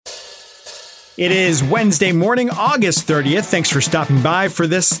It is Wednesday morning, August 30th. Thanks for stopping by for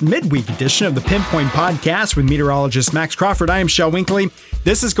this midweek edition of the Pinpoint Podcast with meteorologist Max Crawford. I am Shel Winkley.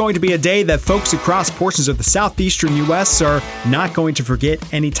 This is going to be a day that folks across portions of the southeastern U.S. are not going to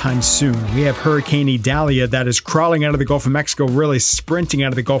forget anytime soon. We have Hurricane Idalia that is crawling out of the Gulf of Mexico, really sprinting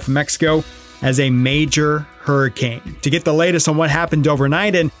out of the Gulf of Mexico as a major hurricane. To get the latest on what happened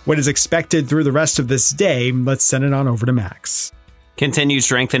overnight and what is expected through the rest of this day, let's send it on over to Max. Continued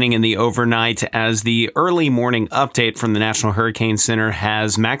strengthening in the overnight as the early morning update from the National Hurricane Center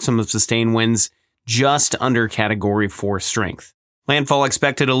has maximum sustained winds just under Category 4 strength. Landfall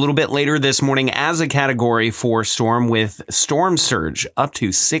expected a little bit later this morning as a Category 4 storm with storm surge up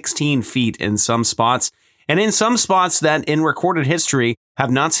to 16 feet in some spots, and in some spots that in recorded history have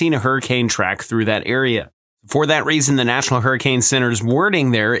not seen a hurricane track through that area. For that reason, the National Hurricane Center's wording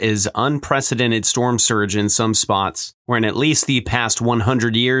there is unprecedented storm surge in some spots, where in at least the past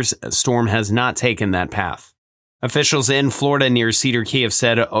 100 years, a storm has not taken that path. Officials in Florida near Cedar Key have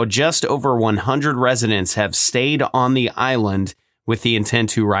said just over 100 residents have stayed on the island with the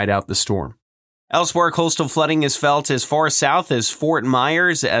intent to ride out the storm. Elsewhere, coastal flooding is felt as far south as Fort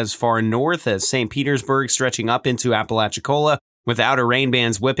Myers, as far north as St. Petersburg, stretching up into Apalachicola, with outer rain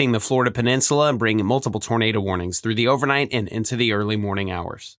bands whipping the Florida peninsula and bringing multiple tornado warnings through the overnight and into the early morning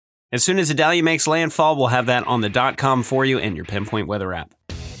hours. As soon as Idalia makes landfall, we'll have that on the .com for you and your Pinpoint weather app.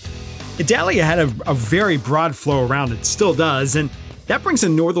 Idalia had a very broad flow around it, still does, and that brings a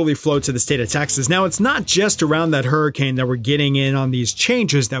northerly flow to the state of Texas. Now, it's not just around that hurricane that we're getting in on these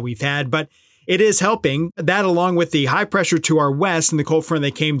changes that we've had, but it is helping. That along with the high pressure to our west and the cold front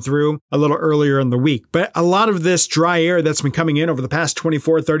that came through a little earlier in the week. But a lot of this dry air that's been coming in over the past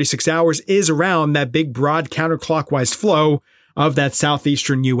 24, 36 hours is around that big, broad counterclockwise flow of that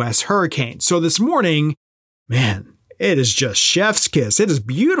southeastern U.S. hurricane. So this morning, man, it is just chef's kiss. It is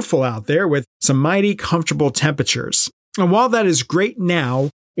beautiful out there with some mighty comfortable temperatures. And while that is great now,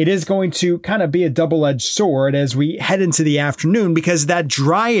 it is going to kind of be a double-edged sword as we head into the afternoon because that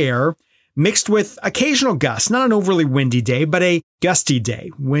dry air mixed with occasional gusts, not an overly windy day, but a gusty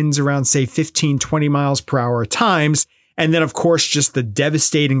day. Winds around, say, 15, 20 miles per hour at times. And then, of course, just the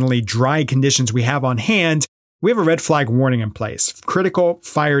devastatingly dry conditions we have on hand. We have a red flag warning in place. Critical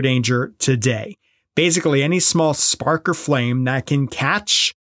fire danger today. Basically, any small spark or flame that can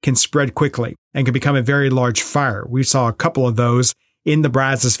catch can spread quickly and can become a very large fire. We saw a couple of those in the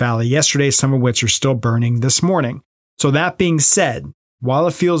Brazos Valley yesterday, some of which are still burning this morning. So that being said, while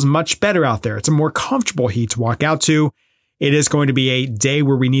it feels much better out there, it's a more comfortable heat to walk out to. It is going to be a day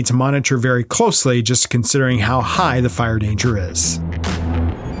where we need to monitor very closely, just considering how high the fire danger is.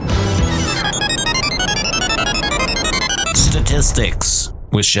 Statistics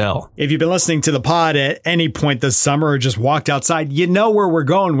with Shell. If you've been listening to the pod at any point this summer or just walked outside, you know where we're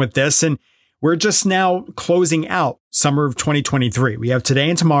going with this. And we're just now closing out summer of 2023. We have today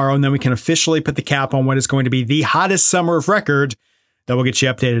and tomorrow, and then we can officially put the cap on what is going to be the hottest summer of record that we'll get you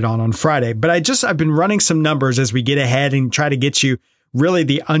updated on Friday. But I've been running some numbers as we get ahead and try to get you really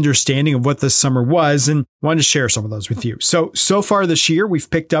the understanding of what this summer was and wanted to share some of those with you. So far this year, we've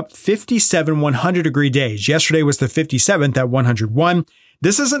picked up 57 100-degree days. Yesterday was the 57th at 101.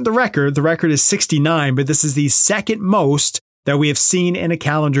 This isn't the record. The record is 69, but this is the second most that we have seen in a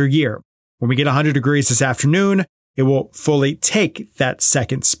calendar year. When we get 100 degrees this afternoon, it will fully take that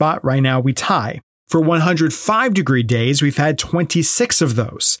second spot. Right now, we tie. For 105-degree days, we've had 26 of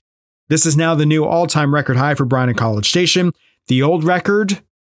those. This is now the new all-time record high for Bryan and College Station. The old record,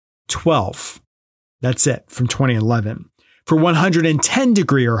 12. That's it from 2011. For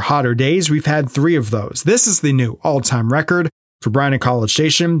 110-degree or hotter days, we've had 3 of those. This is the new all-time record for Bryan and College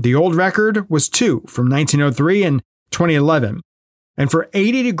Station. The old record was 2 from 1903 and 2011. And for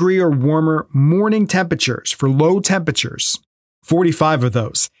 80-degree or warmer morning temperatures, for low temperatures, 45 of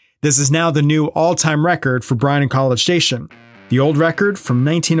those. This is now the new all-time record for Bryan and College Station. The old record from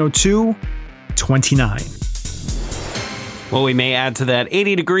 1902, 29. Well, we may add to that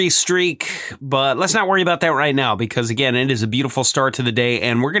 80-degree streak, but let's not worry about that right now because, again, it is a beautiful start to the day,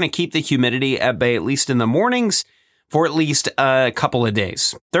 and we're going to keep the humidity at bay, at least in the mornings, for at least a couple of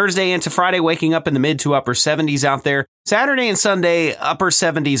days. Thursday into Friday, waking up in the mid to upper 70s out there. Saturday and Sunday, upper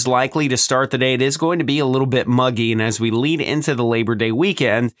 70s likely to start the day. It is going to be a little bit muggy, and as we lead into the Labor Day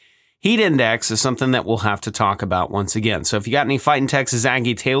weekend, heat index is something that we'll have to talk about once again. So if you got any Fighting Texas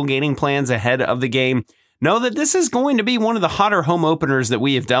Aggie tailgating plans ahead of the game, know that this is going to be one of the hotter home openers that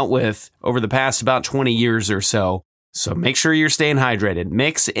we have dealt with over the past about 20 years or so. So make sure you're staying hydrated.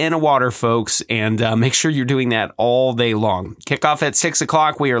 Mix in a water, folks, and make sure you're doing that all day long. Kickoff at 6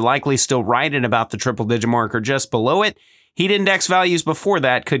 o'clock. We are likely still right at about the triple-digit mark or just below it. Heat index values before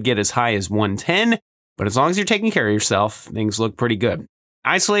that could get as high as 110, but as long as you're taking care of yourself, things look pretty good.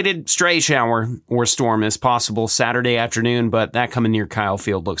 Isolated stray shower or storm is possible Saturday afternoon, but that coming near Kyle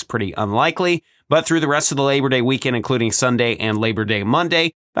Field looks pretty unlikely. But through the rest of the Labor Day weekend, including Sunday and Labor Day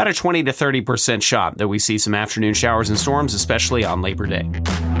Monday, about a 20 to 30% shot that we see some afternoon showers and storms, especially on Labor Day.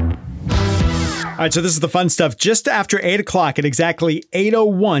 All right, so this is the fun stuff. Just after 8 o'clock at exactly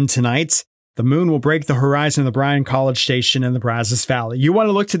 8:01 tonight, the moon will break the horizon of the Bryan College Station in the Brazos Valley. You want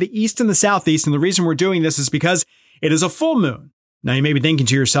to look to the east and the southeast, and the reason we're doing this is because it is a full moon. Now, you may be thinking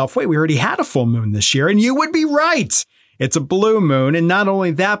to yourself, wait, we already had a full moon this year, and you would be right. It's a blue moon, and not only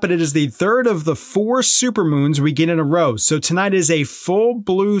that, but it is the third of the 4 supermoons we get in a row. So tonight is a full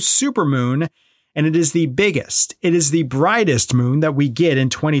blue supermoon, and it is the biggest. It is the brightest moon that we get in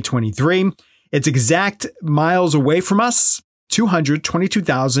 2023. It's exact miles away from us,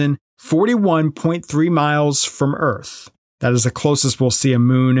 222,041.3 miles from Earth. That is the closest we'll see a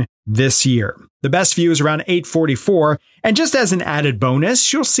moon this year. The best view is around 8:44, and just as an added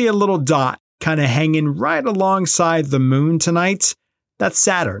bonus, you'll see a little dot kind of hanging right alongside the moon tonight. That's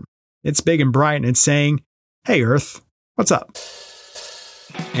Saturn. It's big and bright, and it's saying, hey, Earth, what's up?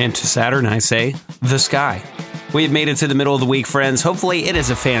 And to Saturn, I say, the sky. We have made it to the middle of the week, friends. Hopefully, it is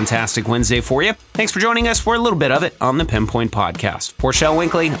a fantastic Wednesday for you. Thanks for joining us for a little bit of it on the Pinpoint Podcast. For Shel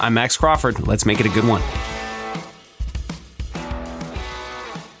Winkley, I'm Max Crawford. Let's make it a good one.